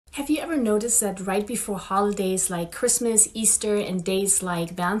Have you ever noticed that right before holidays like Christmas, Easter, and days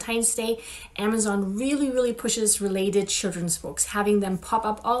like Valentine's Day, Amazon really pushes related children's books, having them pop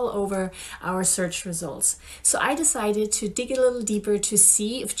up all over our search results. So I decided to dig a little deeper to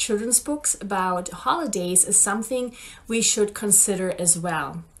see if children's books about holidays is something we should consider as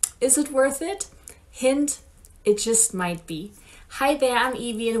well. Is it worth it? Hint, it just might be. Hi there, I'm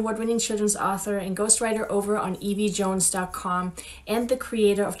Eevi, an award-winning children's author and ghostwriter over on eevijones.com and the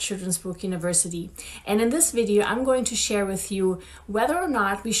creator of Children's Book University. And in this video, I'm going to share with you whether or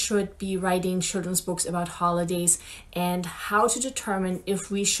not we should be writing children's books about holidays and how to determine if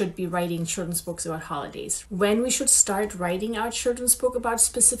we should be writing children's books about holidays. When we should start writing our children's book about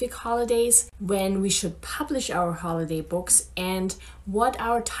specific holidays, when we should publish our holiday books, and what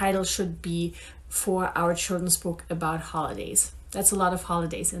our title should be for our children's book about holidays. That's a lot of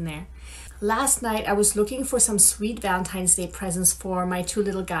holidays in there. Last night I was looking for some sweet Valentine's Day presents for my two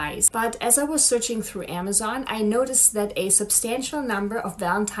little guys, but as I was searching through Amazon, I noticed that a substantial number of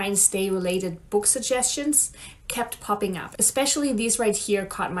Valentine's Day related book suggestions kept popping up. Especially these right here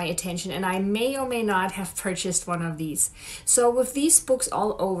caught my attention, and I may or may not have purchased one of these. So with these books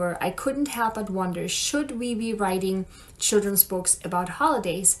all over, I couldn't help but wonder, should we be writing children's books about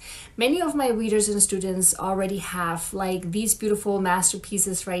holidays? Many of my readers and students already have, like these beautiful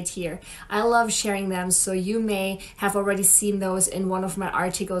masterpieces right here. I love sharing them, so you may have already seen those in one of my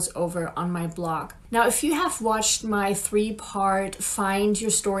articles over on my blog. Now, if you have watched my 3-part Find Your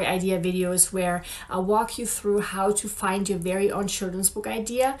Story Idea videos where I'll walk you through how to find your very own children's book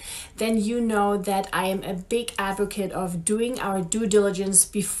idea, then you know that I am a big advocate of doing our due diligence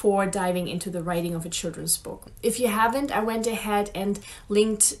before diving into the writing of a children's book. If you haven't, I went ahead and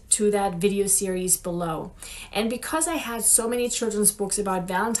linked to that video series below. And because I had so many children's books about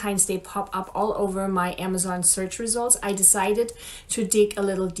Valentine's Day pop up all over my Amazon search results, I decided to dig a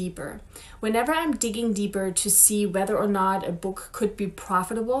little deeper. Whenever I'm digging deeper to see whether or not a book could be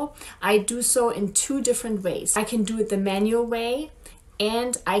profitable, I do so in 2 different ways. I can do it the manual way,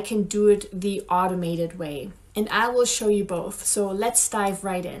 and I can do it the automated way. And I will show you both. So let's dive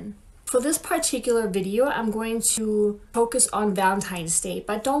right in. For this particular video, I'm going to focus on Valentine's Day,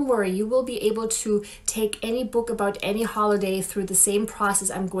 but don't worry, you will be able to take any book about any holiday through the same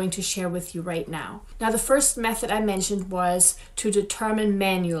process I'm going to share with you right now. Now, the first method I mentioned was to determine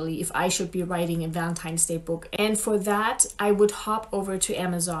manually if I should be writing a Valentine's Day book. And for that, I would hop over to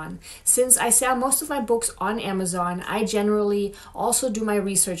Amazon. Since I sell most of my books on Amazon, I generally also do my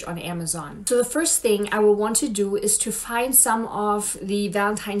research on Amazon. So the first thing I will want to do is to find some of the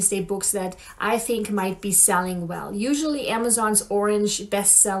Valentine's Day books that I think might be selling well. Usually Amazon's orange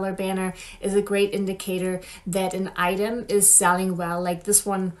bestseller banner is a great indicator that an item is selling well, like this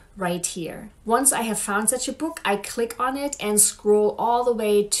one right here. Once I have found such a book, I click on it and scroll all the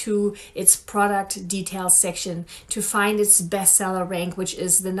way to its product details section to find its bestseller rank, which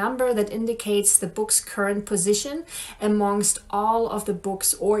is the number that indicates the book's current position amongst all of the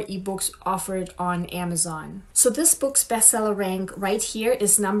books or ebooks offered on Amazon. So this book's bestseller rank right here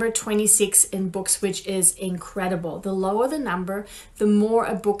is number 26 in books, which is incredible. The lower the number, the more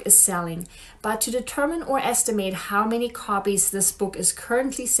a book is selling. But to determine or estimate how many copies this book is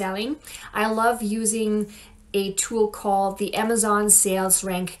currently selling, I love using a tool called the Amazon Sales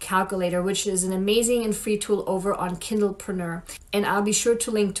Rank Calculator, which is an amazing and free tool over on Kindlepreneur, and I'll be sure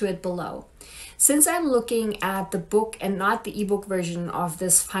to link to it below. Since I'm looking at the book and not the ebook version of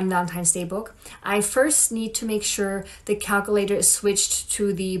this Fun Valentine's Day book, I first need to make sure the calculator is switched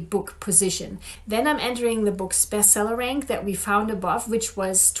to the book position. Then I'm entering the book's bestseller rank that we found above, which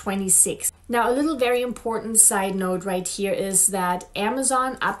was 26. Now, a little very important side note right here is that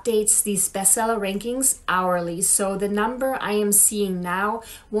Amazon updates these bestseller rankings hourly. So the number I am seeing now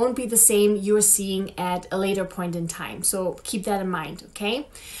won't be the same you're seeing at a later point in time. So keep that in mind, okay?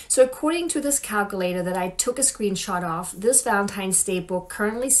 So according to this calculator that I took a screenshot of, this Valentine's Day book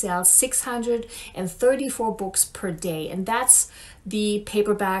currently sells 634 books per day, and that's the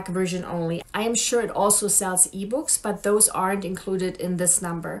paperback version only. I am sure it also sells ebooks, but those aren't included in this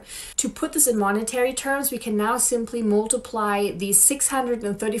number. To put this in monetary terms, we can now simply multiply these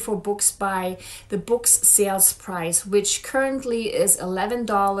 634 books by the book's sales price, which currently is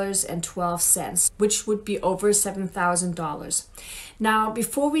 $11.12, which would be over $7,000. Now,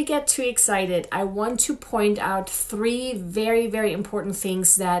 before we get too excited, I want to point out 3 very important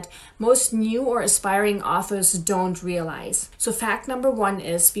things that most new or aspiring authors don't realize. So fact number 1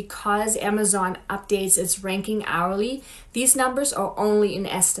 is, because Amazon updates its ranking hourly, these numbers are only an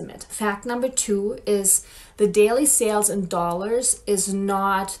estimate. Fact number 2 is, The daily sales in dollars is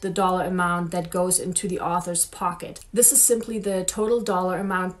not the dollar amount that goes into the author's pocket. This is simply the total dollar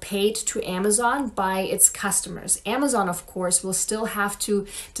amount paid to Amazon by its customers. Amazon, of course, will still have to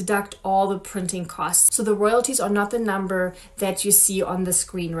deduct all the printing costs. So the royalties are not the number that you see on the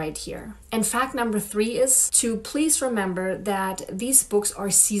screen right here. And fact number 3 is to please remember that these books are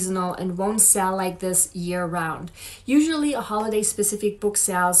seasonal and won't sell like this year round. Usually a holiday specific book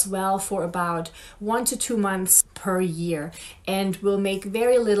sells well for about 1 to 2 months per year and will make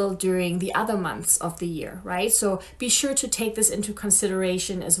very little during the other months of the year, right? So be sure to take this into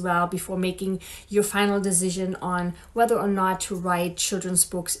consideration as well before making your final decision on whether or not to write children's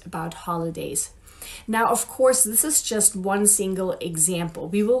books about holidays. Now, of course, this is just one single example.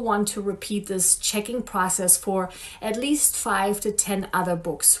 We will want to repeat this checking process for at least 5 to 10 other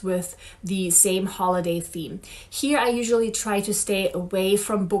books with the same holiday theme. Here, I usually try to stay away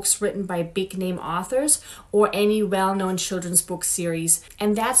from books written by big name authors or any well-known children's book series.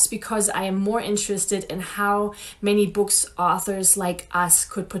 And that's because I am more interested in how many books authors like us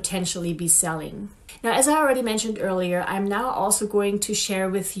could potentially be selling. Now, as I already mentioned earlier, I'm now also going to share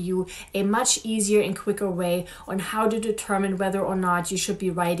with you a much easier and quicker way on how to determine whether or not you should be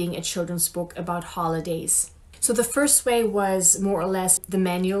writing a children's book about holidays. So the first way was more or less the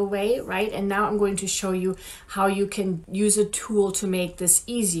manual way, right? And now I'm going to show you how you can use a tool to make this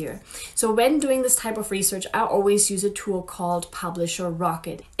easier. So when doing this type of research, I always use a tool called Publisher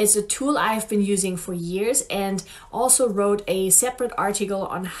Rocket. It's a tool I've been using for years and also wrote a separate article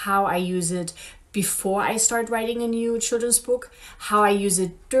on how I use it before I start writing a new children's book, how I use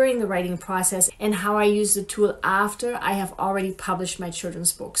it during the writing process, and how I use the tool after I have already published my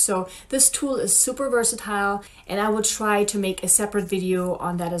children's book. So this tool is super versatile, and I will try to make a separate video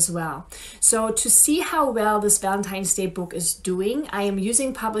on that as well. So to see how well this Valentine's Day book is doing, I am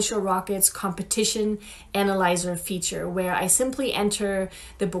using Publisher Rocket's competition analyzer feature, where I simply enter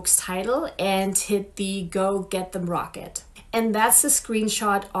the book's title and hit the Go Get Them Rocket. And that's a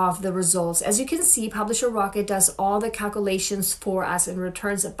screenshot of the results. As you can see, Publisher Rocket does all the calculations for us and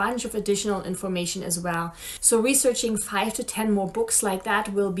returns a bunch of additional information as well. So researching 5 to 10 more books like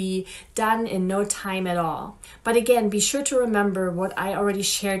that will be done in no time at all. But again, be sure to remember what I already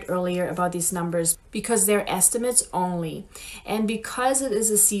shared earlier about these numbers, because they're estimates only. And because it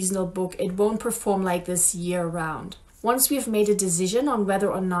is a seasonal book, it won't perform like this year round. Once we've made a decision on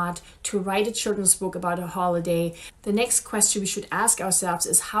whether or not to write a children's book about a holiday, the next question we should ask ourselves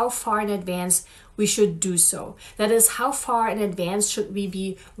is how far in advance we should do so. That is, how far in advance should we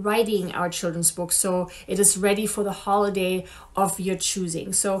be writing our children's book so it is ready for the holiday of your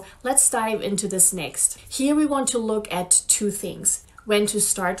choosing. So let's dive into this next. Here we want to look at 2 things: when to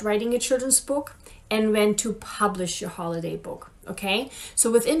start writing a children's book and when to publish your holiday book. Okay, so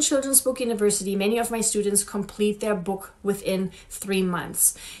within Children's Book University, many of my students complete their book within 3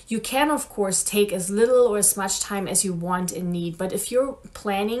 months. You can, of course, take as little or as much time as you want and need, but if you're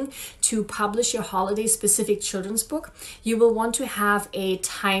planning to publish your holiday-specific children's book, you will want to have a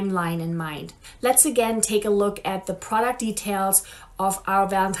timeline in mind. Let's again take a look at the product details of our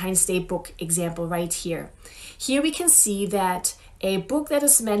Valentine's Day book example right here. Here we can see that a book that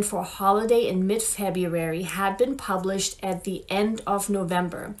is meant for a holiday in mid-February had been published at the end of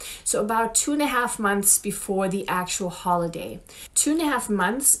November, so about 2.5 months before the actual holiday. 2.5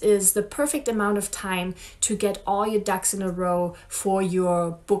 months is the perfect amount of time to get all your ducks in a row for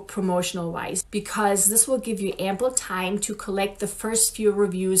your book promotional wise, because this will give you ample time to collect the first few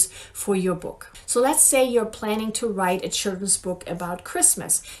reviews for your book. So let's say you're planning to write a children's book about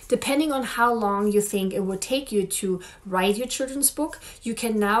Christmas. Depending on how long you think it would take you to write your children's book, you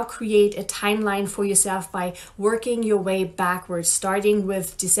can now create a timeline for yourself by working your way backwards, starting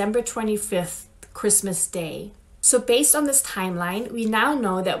with December 25th, Christmas Day. So based on this timeline, we now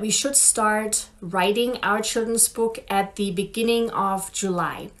know that we should start writing our children's book at the beginning of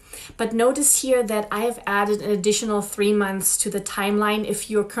July. But notice here that I have added an additional 3 months to the timeline if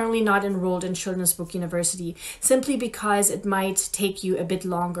you're currently not enrolled in Children's Book University, simply because it might take you a bit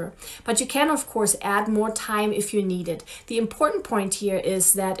longer. But you can, of course, add more time if you need it. The important point here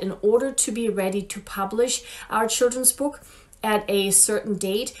is that in order to be ready to publish our children's book at a certain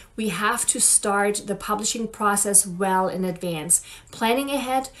date, we have to start the publishing process well in advance. Planning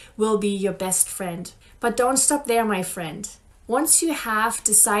ahead will be your best friend. But don't stop there, my friend. Once you have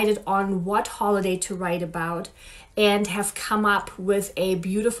decided on what holiday to write about and have come up with a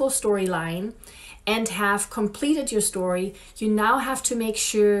beautiful storyline and have completed your story, you now have to make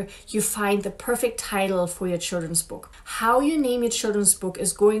sure you find the perfect title for your children's book. How you name your children's book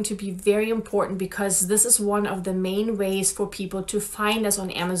is going to be very important, because this is one of the main ways for people to find us on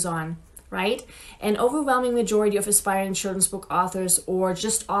Amazon. right? An overwhelming majority of aspiring children's book authors, or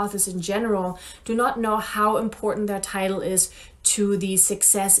just authors in general, do not know how important their title is to the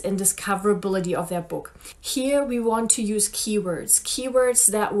success and discoverability of their book. Here we want to use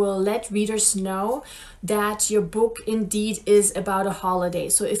keywords that will let readers know that your book indeed is about a holiday.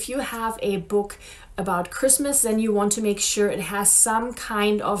 So if you have a book about Christmas, then you want to make sure it has some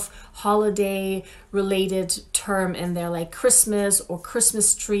kind of holiday related term in there, like Christmas or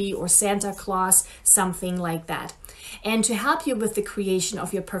Christmas tree or Santa Claus, something like that. And to help you with the creation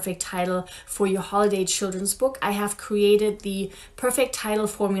of your perfect title for your holiday children's book, I have created the perfect title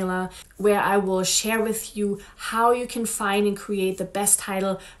formula, where I will share with you how you can find and create the best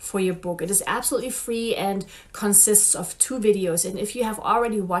title for your book. It is absolutely free and consists of 2 videos. And if you have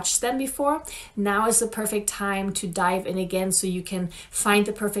already watched them before, now is the perfect time to dive in again so you can find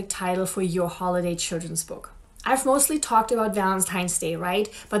the perfect title for your holiday children's book. I've mostly talked about Valentine's Day, right?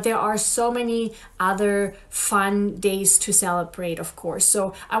 But there are so many other fun days to celebrate, of course.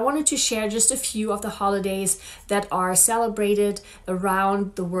 So I wanted to share just a few of the holidays that are celebrated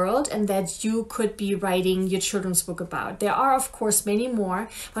around the world and that you could be writing your children's book about. There are, of course, many more,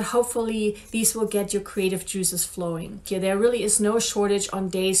 but hopefully these will get your creative juices flowing. Yeah, there really is no shortage on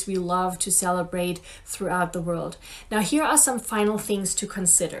days we love to celebrate throughout the world. Now, here are some final things to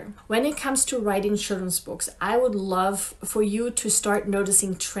consider. When it comes to writing children's books, I would love for you to start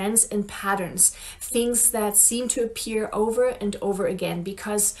noticing trends and patterns, things that seem to appear over and over again,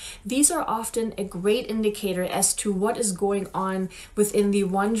 because these are often a great indicator as to what is going on within the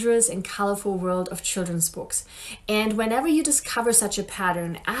wondrous and colorful world of children's books. And whenever you discover such a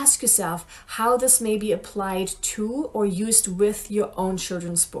pattern, ask yourself how this may be applied to or used with your own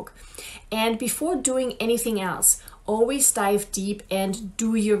children's book. And before doing anything else, always dive deep and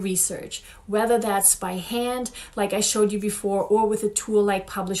do your research, whether that's by hand, like I showed you before, or with a tool like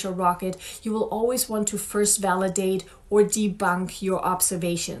Publisher Rocket. You will always want to first validate or debunk your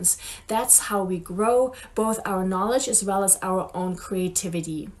observations. That's how we grow both our knowledge as well as our own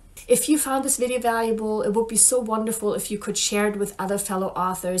creativity. If you found this video valuable, it would be so wonderful if you could share it with other fellow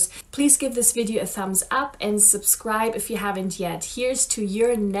authors. Please give this video a thumbs up and subscribe if you haven't yet. Here's to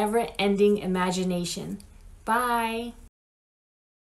your never-ending imagination. Bye.